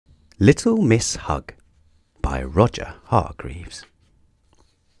Little Miss Hug by Roger Hargreaves.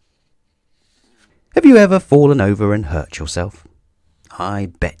 Have you ever fallen over and hurt yourself? I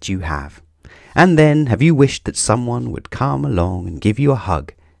bet you have. And then have you wished that someone would come along and give you a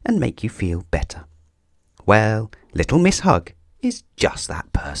hug and make you feel better? Well, Little Miss Hug is just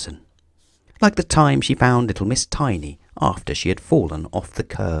that person. Like the time she found little Miss Tiny after she had fallen off the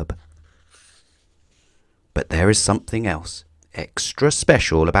curb. But there is something else extra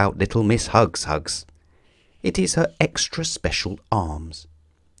special about little Miss Hug's hugs. It is her extra special arms.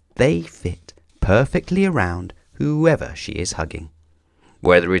 They fit perfectly around whoever she is hugging.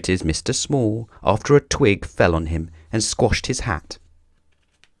 Whether it is Mr. Small after a twig fell on him and squashed his hat,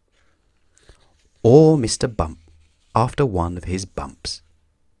 or Mr. Bump after one of his bumps,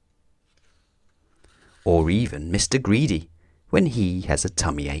 or even Mr. Greedy when he has a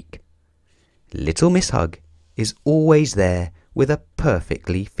tummy ache. Little Miss Hug is always there with a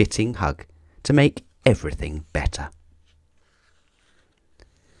perfectly fitting hug to make everything better.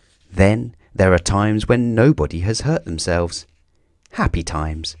 Then there are times when nobody has hurt themselves. Happy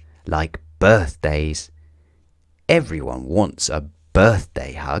times, like birthdays. Everyone wants a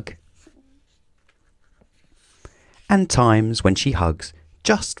birthday hug. And times when she hugs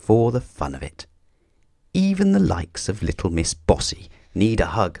just for the fun of it. Even the likes of little Miss Bossy need a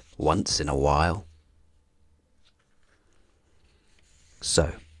hug once in a while.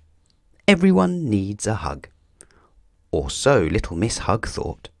 So, everyone needs a hug. Or so little Miss Hug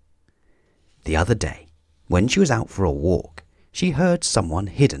thought. The other day, when she was out for a walk, she heard someone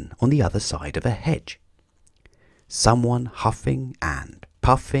hidden on the other side of a hedge. Someone huffing and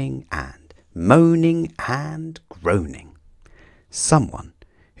puffing and moaning and groaning. Someone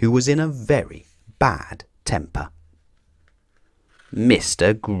who was in a very bad temper.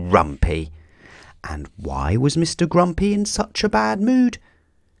 Mr. Grumpy. And why was Mr. Grumpy in such a bad mood?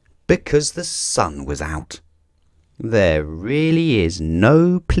 Because the sun was out. There really is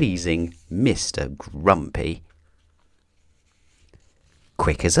no pleasing Mr. Grumpy.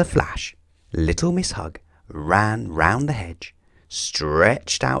 Quick as a flash, little Miss Hug ran round the hedge,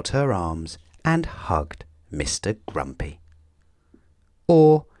 stretched out her arms and hugged Mr. Grumpy.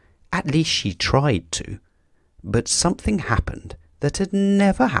 Or at least she tried to, but something happened that had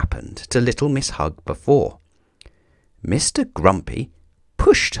never happened to little Miss Hug before. Mr. Grumpy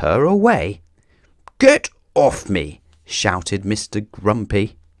pushed her away. "Get off me!" shouted Mr.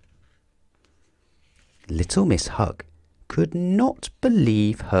 Grumpy. Little Miss Hug could not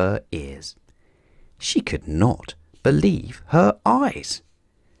believe her ears. She could not believe her eyes.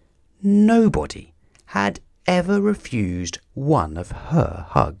 Nobody had ever refused one of her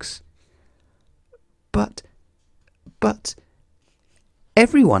hugs. But,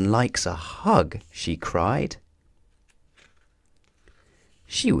 everyone likes a hug, she cried.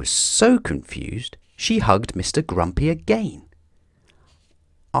 She was so confused, she hugged Mr. Grumpy again.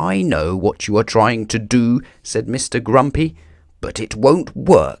 "I know what you are trying to do," said Mr. Grumpy, "but it won't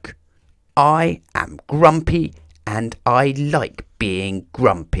work. I am grumpy, and I like being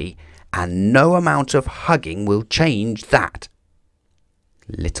grumpy, and no amount of hugging will change that."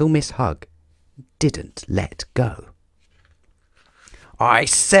 Little Miss Hug didn't let go. "I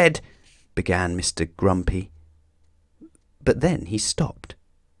said," began Mr. Grumpy, but then he stopped.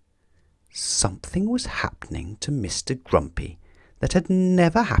 Something was happening to Mr. Grumpy that had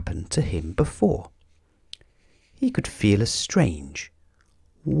never happened to him before. He could feel a strange,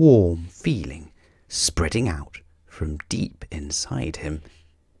 warm feeling spreading out from deep inside him.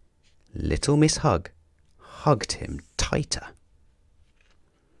 Little Miss Hug hugged him tighter.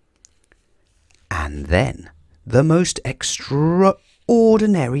 And then the most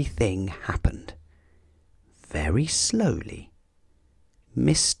extraordinary thing happened. Very slowly,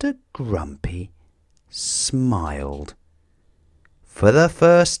 Mr. Grumpy smiled. For the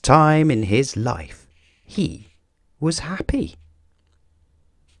first time in his life, he was happy.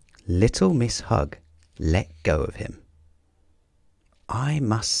 Little Miss Hug let go of him. "I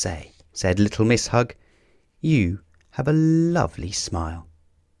must say," said little Miss Hug, "you have a lovely smile."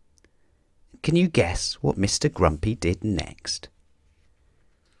 Can you guess what Mr. Grumpy did next?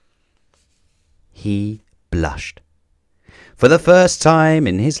 He blushed. For the first time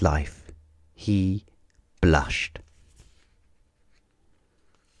in his life, he blushed.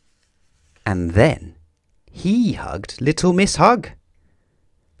 And then he hugged little Miss Hug.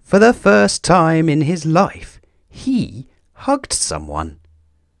 For the first time in his life, he hugged someone.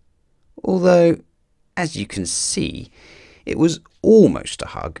 Although, as you can see, it was almost a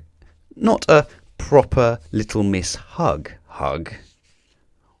hug. Not a proper little Miss Hug hug.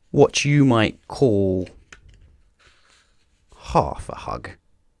 What you might call half a hug.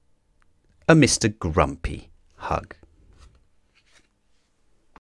 a Mr. Grumpy hug.